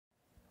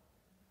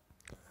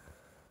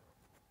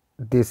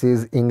This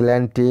is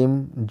England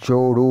team: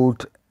 Joe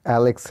Root,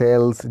 Alex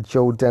Hales,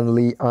 Jordan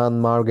Lee, Ian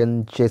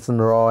Morgan,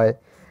 Jason Roy.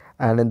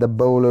 And in the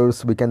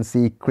bowlers, we can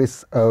see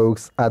Chris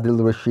Oakes,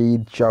 Adil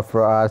Rashid,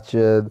 Jofra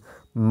Archer,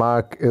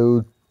 Mark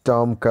Wood,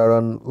 Tom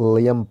Curran,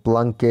 Liam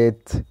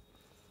Plunkett.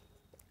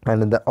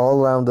 And in the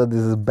all-rounder,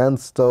 this is Ben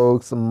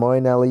Stokes,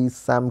 Moeen Ali,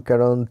 Sam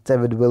Curran,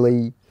 David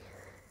Willey,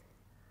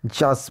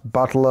 Josh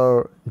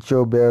Butler,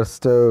 Joe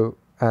Bairstow,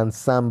 and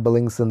Sam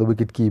Billings in the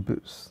wicket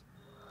keepers.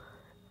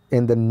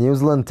 In the New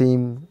Zealand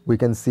team, we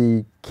can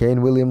see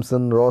Kane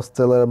Williamson, Ross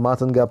Taylor,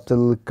 Martin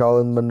Guptill,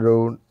 Colin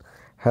Munro,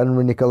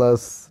 Henry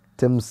Nicholas,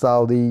 Tim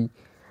Southee,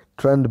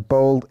 Trent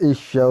Boult,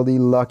 Ish Chowdhury,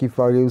 Lockie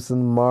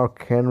Ferguson,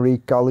 Mark Henry,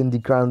 Colin de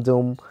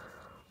Grandhomme,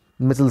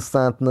 Mitchell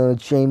Santner,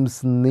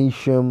 James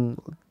Neesham,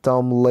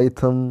 Tom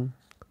Latham.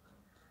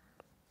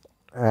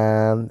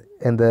 And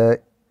in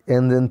the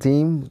Indian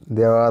team,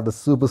 there are the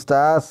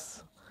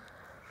superstars,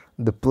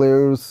 the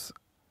players.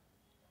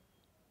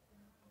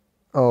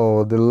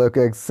 Oh, they look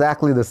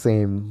exactly the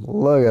same.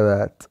 Look at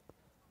that.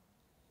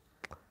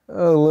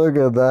 Oh, look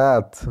at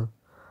that.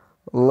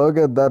 Look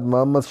at that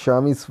Mohammad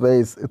Shami's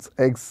face. It's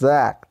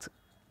exact.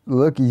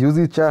 Look,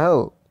 Yuzi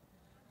Chahal.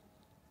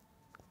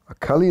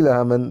 Khalil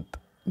Ahmed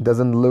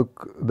doesn't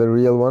look the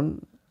real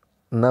one.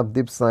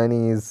 Navdeep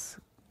Saini is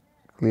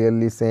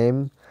clearly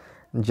same.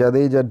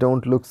 Jadeja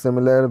don't look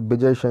similar.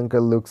 Vijay Shankar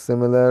looks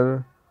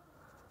similar.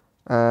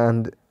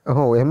 And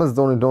oh, MS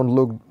Dhoni don't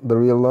look the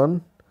real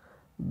one.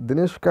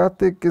 Dinesh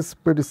Karthik is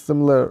pretty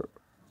similar.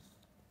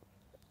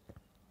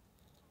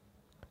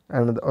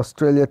 And the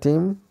Australia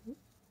team,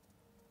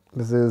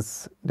 this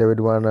is David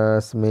Warner,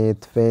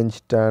 Smith,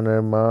 Finch,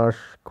 Turner, Marsh,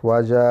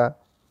 Khwaja.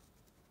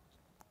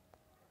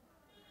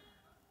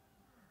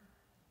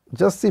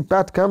 Just see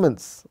Pat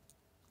Cummins,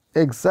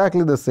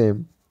 exactly the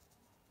same.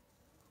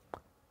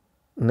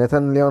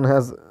 Nathan Lyon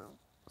has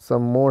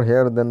some more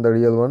hair than the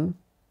real one.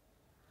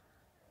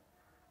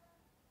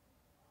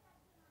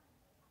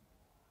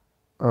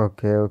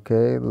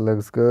 Okay,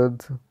 looks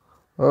good.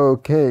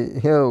 Okay,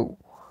 here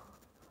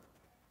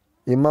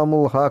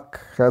Imamul Haq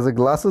has a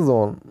glasses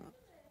on.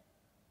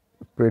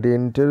 Pretty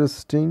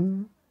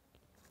interesting.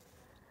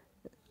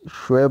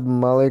 Shoaib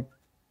Malik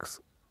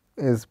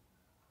is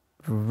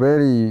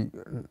very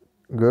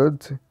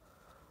good.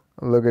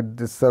 Look at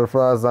this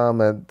Sarfraz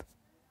Ahmed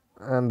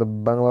and the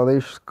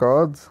Bangladesh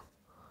squads.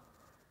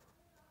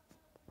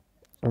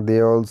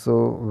 They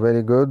also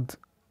very good.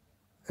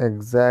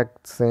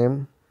 Exact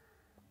same.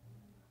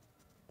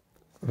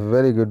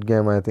 Very good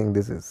game, I think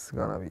this is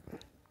gonna be.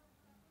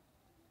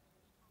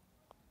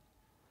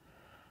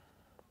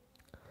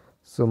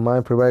 So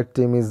my favorite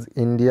team is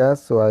India,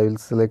 so I will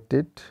select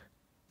it.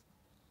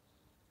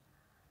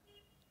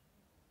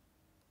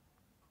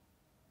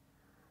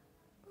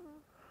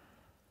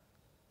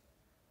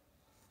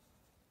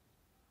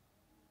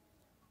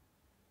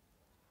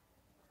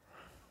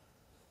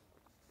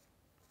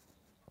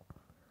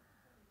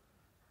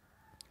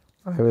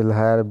 I will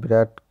hire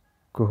Virat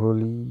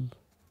Kohli.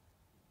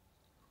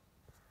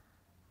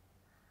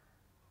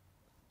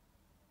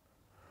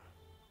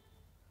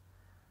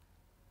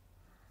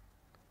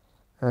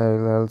 I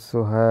will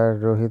also hire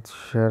Rohit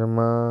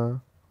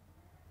Sharma.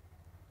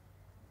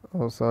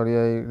 Oh, sorry,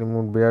 I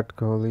removed Virat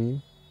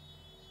Kohli.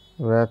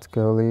 I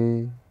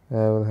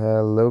will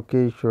hire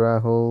Lokesh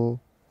Rahul.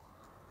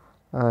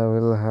 I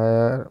will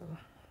hire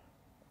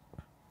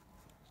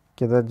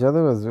Kedar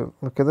Jadhav as well.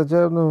 Kedar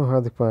Jadhav, no,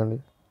 Hardik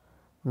Pandya.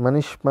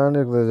 Manish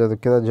Pandey,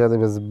 Kedar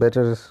Jadhav is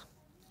better.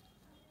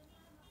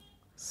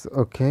 So,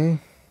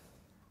 okay.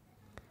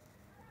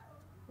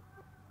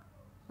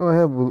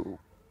 Oh,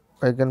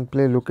 I can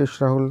play Lokesh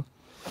Rahul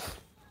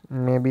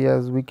maybe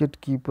as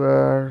wicket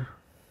keeper.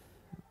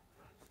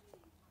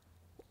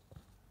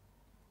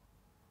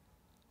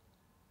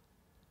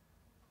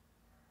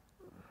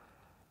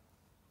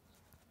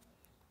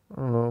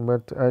 No,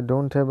 but I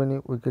don't have any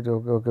wicket.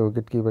 Okay,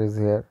 wicket keeper is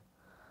here.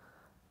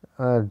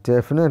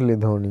 Definitely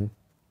Dhoni.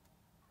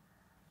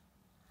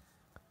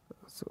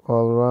 So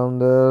all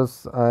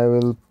rounders, I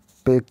will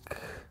pick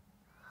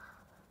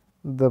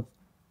the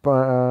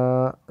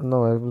no,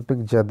 I will pick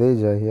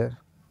Jadeja here.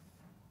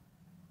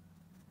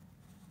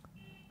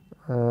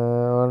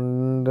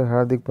 And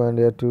Hardik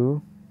Pandya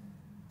too.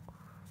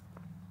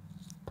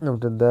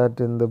 After that,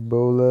 in the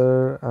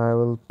bowler, I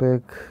will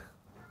pick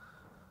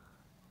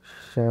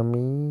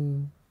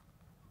Shami,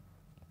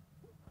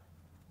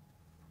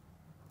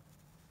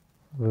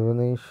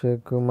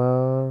 Bhuvaneshwar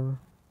Kumar,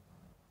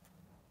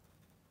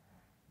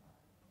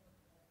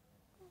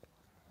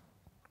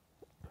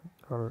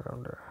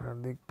 all-rounder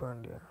Hardik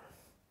Pandya,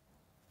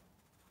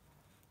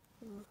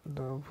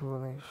 the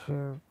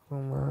Bhuvaneshwar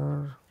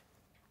Kumar.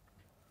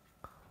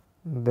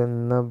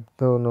 Then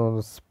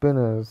the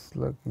spinners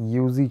like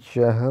Yuzi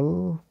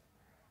Chahal,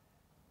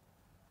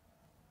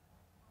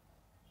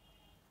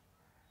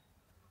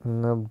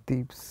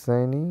 Navdeep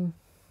Saini,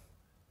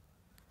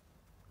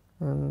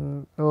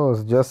 and oh,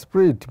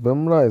 Jasprit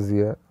Bumrah is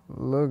here.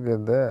 Look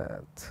at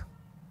that.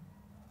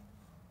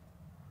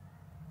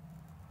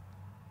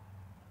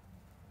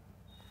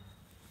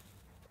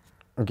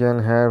 Can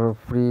have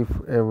free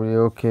every.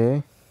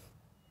 Okay.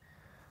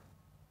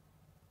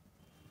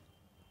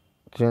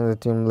 Change the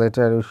team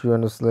later. If you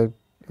want to select.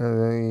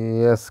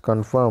 Yes,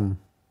 confirm.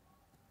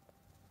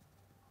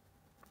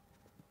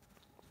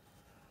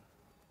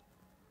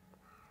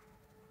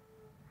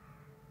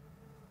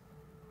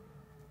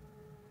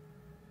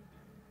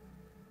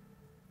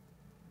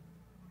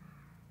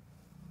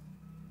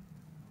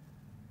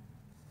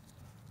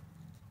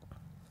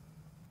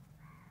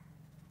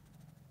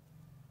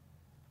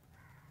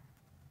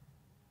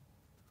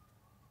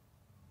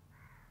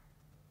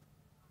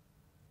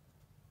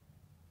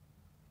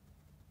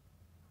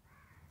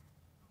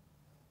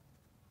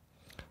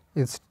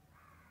 It's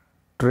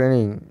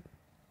training.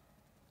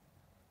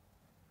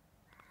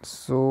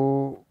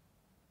 So,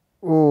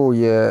 oh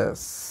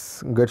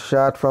yes, good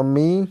shot from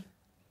me.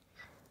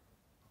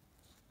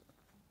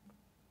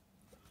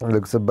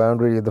 Looks a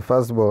boundary at the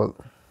first ball.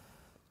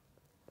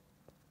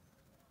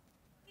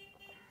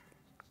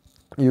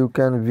 You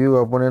can view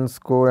opponent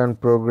score and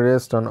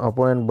progress on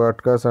opponent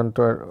broadcast on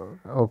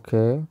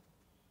okay.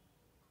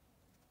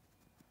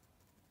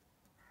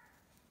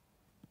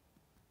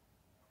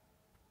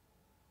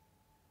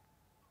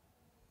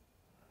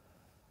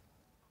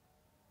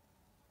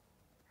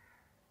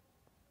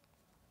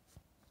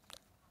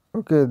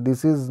 Okay,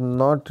 this is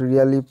not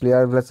really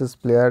player versus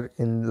player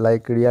in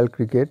like real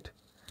cricket.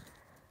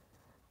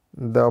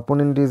 The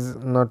opponent is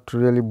not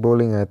really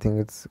bowling. I think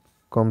it's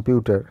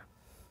computer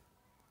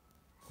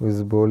who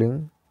is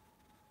bowling.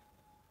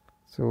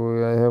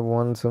 So I have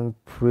won some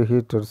free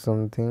hit or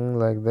something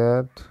like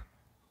that.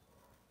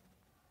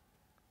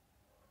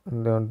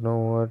 Don't know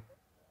what.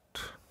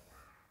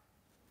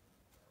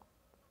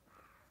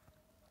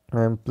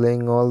 I am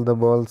playing all the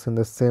balls in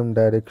the same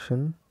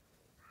direction.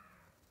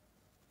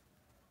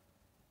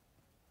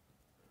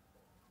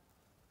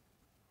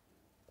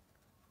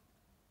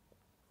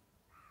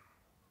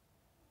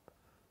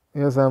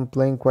 Yes, I am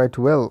playing quite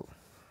well.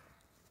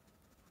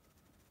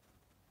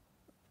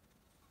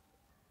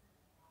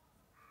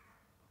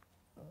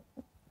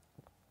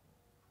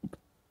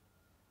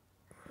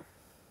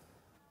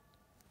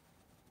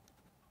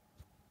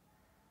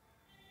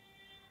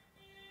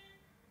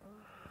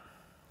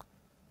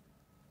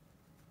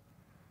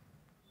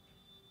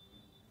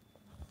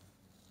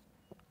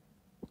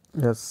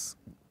 Yes.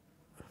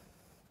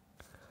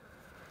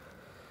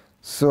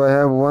 So I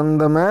have won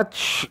the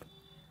match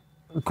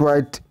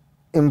quite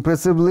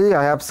impressively.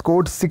 I have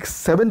scored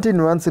 17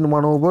 runs in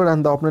 1 over,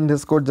 and the opponent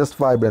has scored just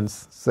 5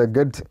 runs. So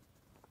good.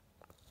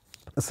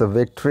 It's a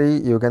victory.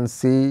 You can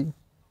see.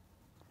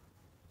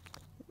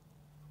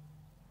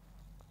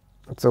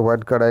 So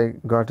what card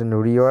I got in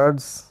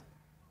rewards?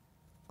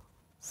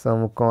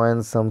 Some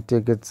coins, some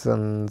tickets,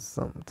 and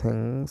some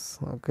things.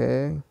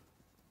 Okay.